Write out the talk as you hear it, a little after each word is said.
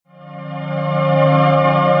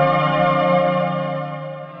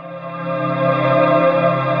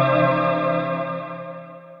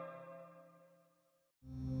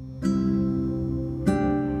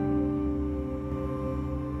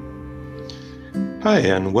Hi,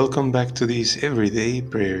 and welcome back to this everyday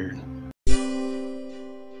prayer.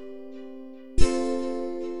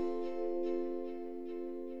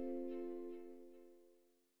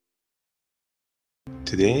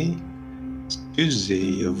 Today is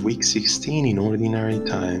Tuesday of week 16 in ordinary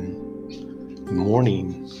time. Good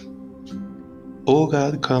morning. O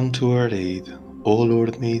God, come to our aid. O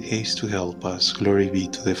Lord, make haste to help us. Glory be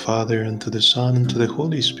to the Father, and to the Son, and to the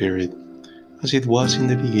Holy Spirit, as it was in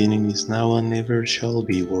the beginning, is now, and ever shall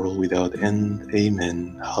be, world without end.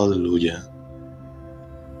 Amen. Hallelujah.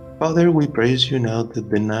 Father, we praise you now that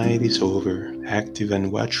the night is over. Active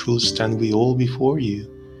and watchful stand we all before you.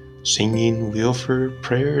 Singing, we offer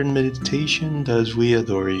prayer and meditation as we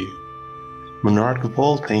adore you. Monarch of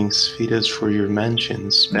all things, feed us for your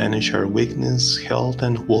mansions, banish our weakness, health,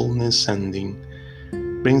 and wholeness sending.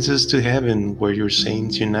 Brings us to heaven, where your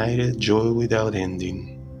saints united, joy without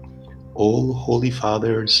ending. O Holy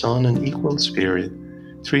Father, Son, and equal Spirit,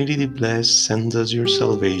 Trinity blessed, send us your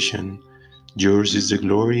salvation. Yours is the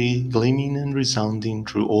glory, gleaming and resounding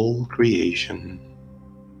through all creation.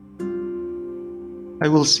 I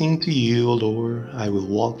will sing to you, O Lord, I will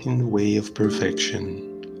walk in the way of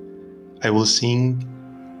perfection. I will sing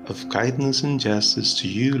of kindness and justice to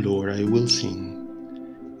you, Lord, I will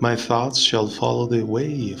sing. My thoughts shall follow the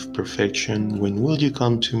way of perfection. When will you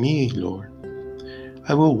come to me, Lord?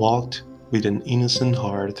 I will walk with an innocent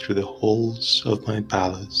heart through the halls of my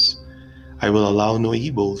palace. I will allow no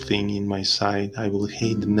evil thing in my sight. I will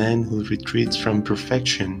hate the man who retreats from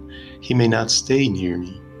perfection. He may not stay near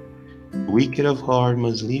me. The wicked of heart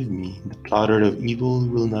must leave me. The plotter of evil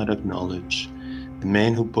will not acknowledge. The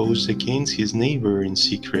man who boasts against his neighbor in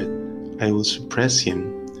secret, I will suppress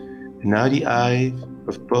him. The naughty eye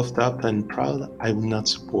of puffed up and proud, I will not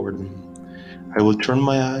support them. I will turn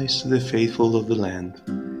my eyes to the faithful of the land.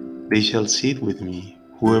 They shall sit with me.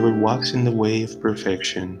 Whoever walks in the way of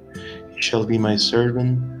perfection, he shall be my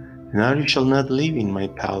servant. The naughty shall not live in my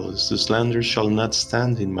palace. The slanderer shall not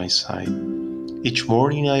stand in my sight. Each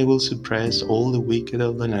morning I will suppress all the wicked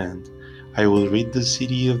of the land. I will rid the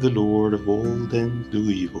city of the Lord of all them who do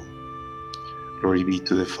evil. Glory be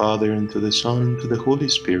to the Father, and to the Son, and to the Holy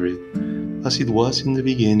Spirit, as it was in the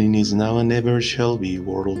beginning, is now, and ever shall be,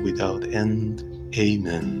 world without end.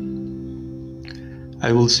 Amen.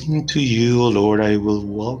 I will sing to you, O Lord, I will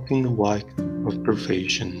walk in the way of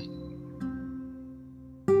perfection.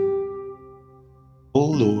 O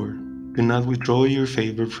Lord, do not withdraw your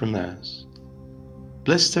favor from us.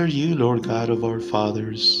 Blessed are you, Lord God of our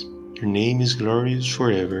fathers. Your name is glorious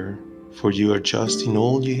forever, for you are just in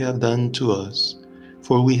all you have done to us.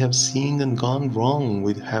 For we have sinned and gone wrong,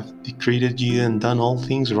 we have decreed you and done all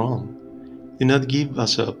things wrong. Do not give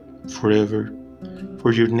us up forever.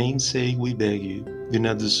 For your name's sake we beg you, do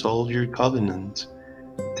not dissolve your covenant.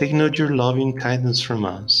 Take not your loving kindness from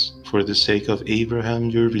us, for the sake of Abraham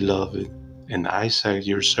your beloved, and Isaac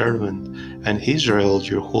your servant, and Israel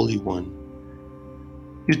your holy one.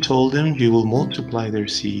 You told them you will multiply their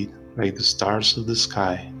seed like the stars of the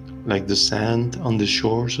sky, like the sand on the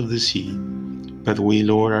shores of the sea. But we,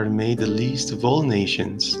 Lord, are made the least of all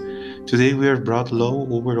nations. Today we are brought low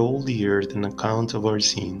over all the earth on account of our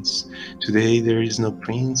sins. Today there is no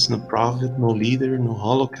prince, no prophet, no leader, no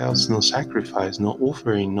holocaust, no sacrifice, no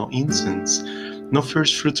offering, no incense, no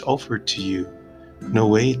first fruits offered to you, no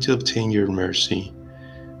way to obtain your mercy.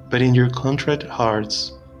 But in your contrite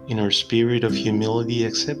hearts, in our spirit of humility,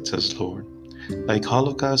 accept us, Lord. Like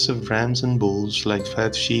holocausts of rams and bulls, like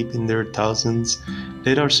fat sheep in their thousands,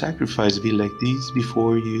 let our sacrifice be like these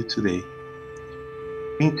before you today.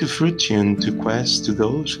 Bring to fruition to quest to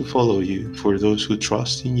those who follow you, for those who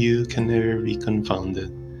trust in you can never be confounded.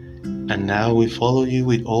 And now we follow you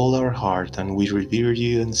with all our heart, and we revere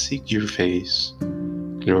you and seek your face.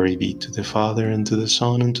 Glory be to the Father, and to the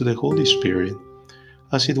Son, and to the Holy Spirit,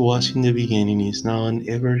 as it was in the beginning, is now, and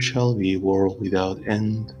ever shall be, world without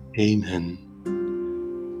end. Amen.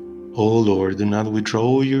 O Lord, do not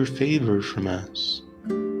withdraw your favor from us.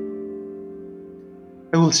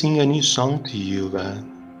 I will sing a new song to you, God.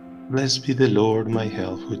 Blessed be the Lord my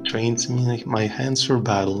help, who trains me my hands for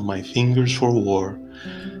battle, my fingers for war.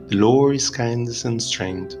 The Lord is kindness and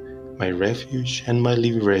strength, my refuge and my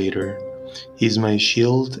liberator. He is my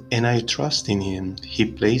shield, and I trust in him. He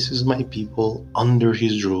places my people under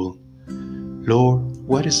his rule. Lord,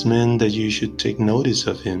 what is man that you should take notice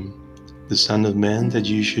of him? The Son of Man that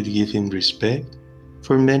you should give him respect?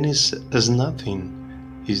 For man is as nothing.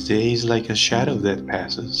 His day is like a shadow that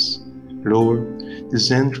passes. Lord,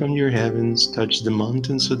 descend from your heavens, touch the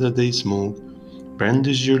mountains so that they smoke.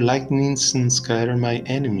 Brandish your lightnings and scatter my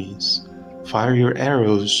enemies. Fire your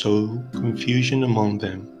arrows, sow confusion among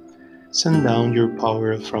them. Send down your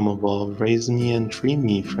power from above, raise me and free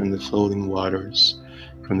me from the floating waters,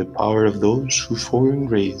 from the power of those who foreign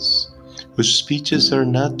raise, whose speeches are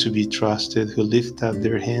not to be trusted, who lift up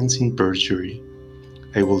their hands in perjury.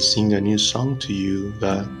 I will sing a new song to you,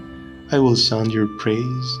 God. I will sound your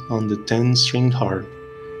praise on the 10-stringed harp.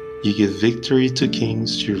 You give victory to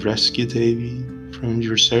kings, you rescue David from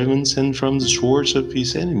your servants and from the swords of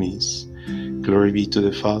his enemies. Glory be to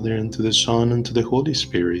the Father, and to the Son, and to the Holy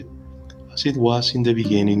Spirit, as it was in the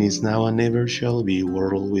beginning, is now, and ever shall be,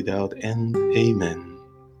 world without end. Amen.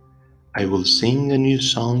 I will sing a new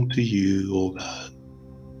song to you, O God.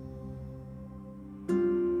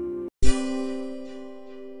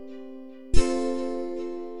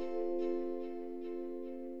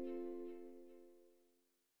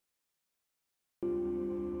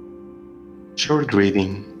 Short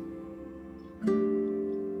reading.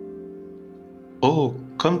 Oh,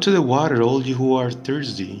 come to the water, all you who are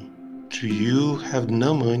thirsty. Do you have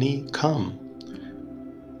no money? Come.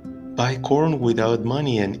 Buy corn without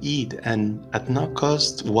money and eat, and at no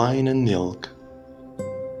cost wine and milk.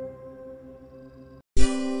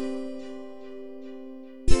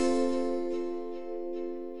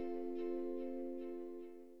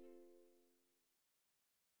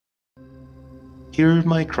 Hear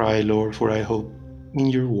my cry, Lord, for I hope in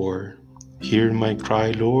your word. Hear my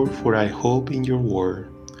cry, Lord, for I hope in your word.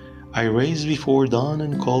 I raise before dawn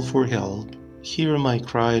and call for help. Hear my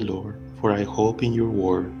cry, Lord, for I hope in your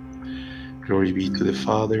word. Glory be to the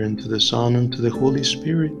Father, and to the Son, and to the Holy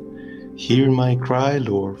Spirit. Hear my cry,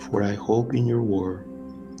 Lord, for I hope in your word.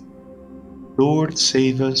 Lord,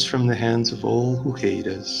 save us from the hands of all who hate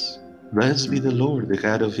us. Blessed be the Lord, the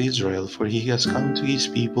God of Israel, for he has come to his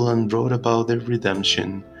people and brought about their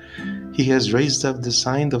redemption. He has raised up the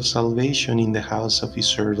sign of salvation in the house of his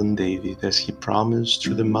servant David, as he promised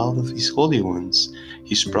through the mouth of his holy ones,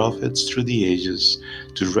 his prophets through the ages,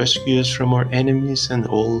 to rescue us from our enemies and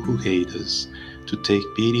all who hate us, to take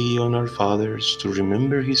pity on our fathers, to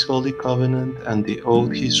remember his holy covenant and the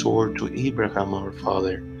oath he swore to Abraham our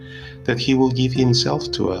father, that he will give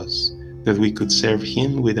himself to us, that we could serve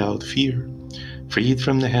him without fear, freed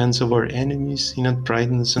from the hands of our enemies, in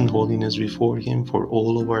uprightness and holiness before him for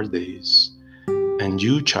all of our days. And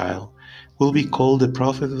you, child, will be called the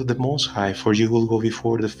prophet of the Most High, for you will go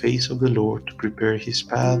before the face of the Lord to prepare his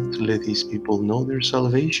path, to let his people know their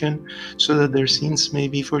salvation, so that their sins may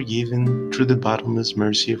be forgiven through the bottomless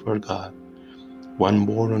mercy of our God. One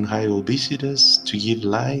born on high will visit us, to give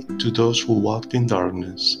light to those who walked in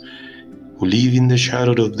darkness, who live in the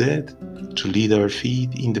shadow of death, to lead our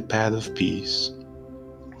feet in the path of peace.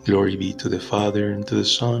 Glory be to the Father, and to the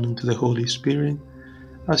Son, and to the Holy Spirit,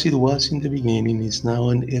 as it was in the beginning, is now,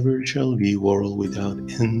 and ever shall be, world without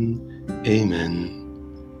end. Amen.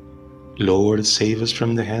 Lord, save us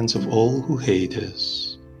from the hands of all who hate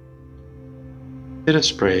us. Let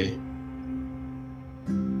us pray.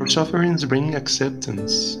 Our sufferings bring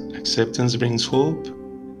acceptance. Acceptance brings hope,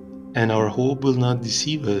 and our hope will not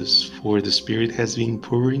deceive us, for the Spirit has been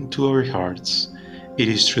poured into our hearts. It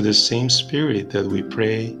is through the same Spirit that we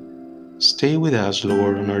pray. Stay with us,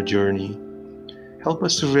 Lord, on our journey. Help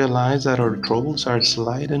us to realize that our troubles are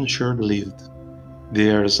slight and short-lived.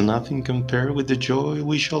 There is nothing compared with the joy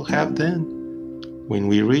we shall have then, when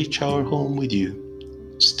we reach our home with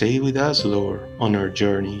you. Stay with us, Lord, on our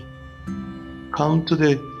journey. Come to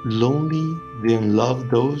the lonely, the unloved,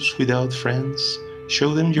 those without friends.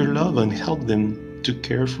 Show them your love and help them to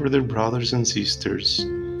care for their brothers and sisters.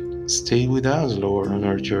 Stay with us, Lord, on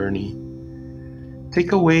our journey.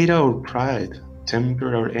 Take away our pride,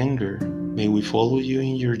 temper our anger. May we follow you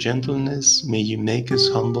in your gentleness. May you make us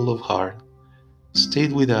humble of heart. Stay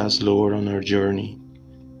with us, Lord, on our journey.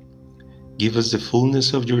 Give us the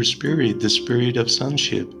fullness of your Spirit, the spirit of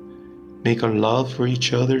sonship. Make our love for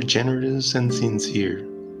each other generous and sincere.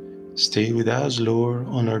 Stay with us, Lord,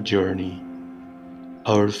 on our journey.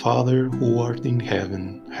 Our Father, who art in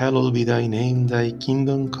heaven, hallowed be thy name. Thy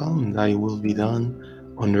kingdom come, thy will be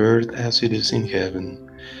done, on earth as it is in heaven.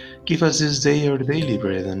 Give us this day our daily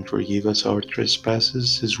bread, and forgive us our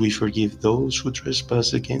trespasses, as we forgive those who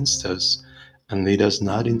trespass against us. And lead us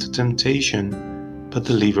not into temptation, but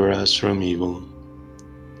deliver us from evil.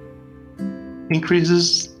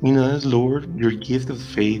 Increase in us, Lord, your gift of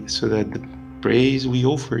faith, so that the praise we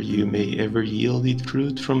offer you may ever yield its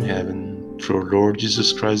fruit from heaven. Through our Lord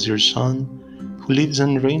Jesus Christ, your Son, who lives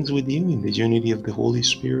and reigns with you in the unity of the Holy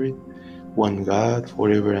Spirit, one God,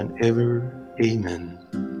 forever and ever. Amen.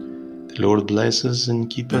 The Lord bless us and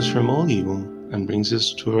keep us from all evil, and brings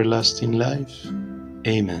us to everlasting life.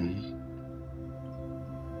 Amen.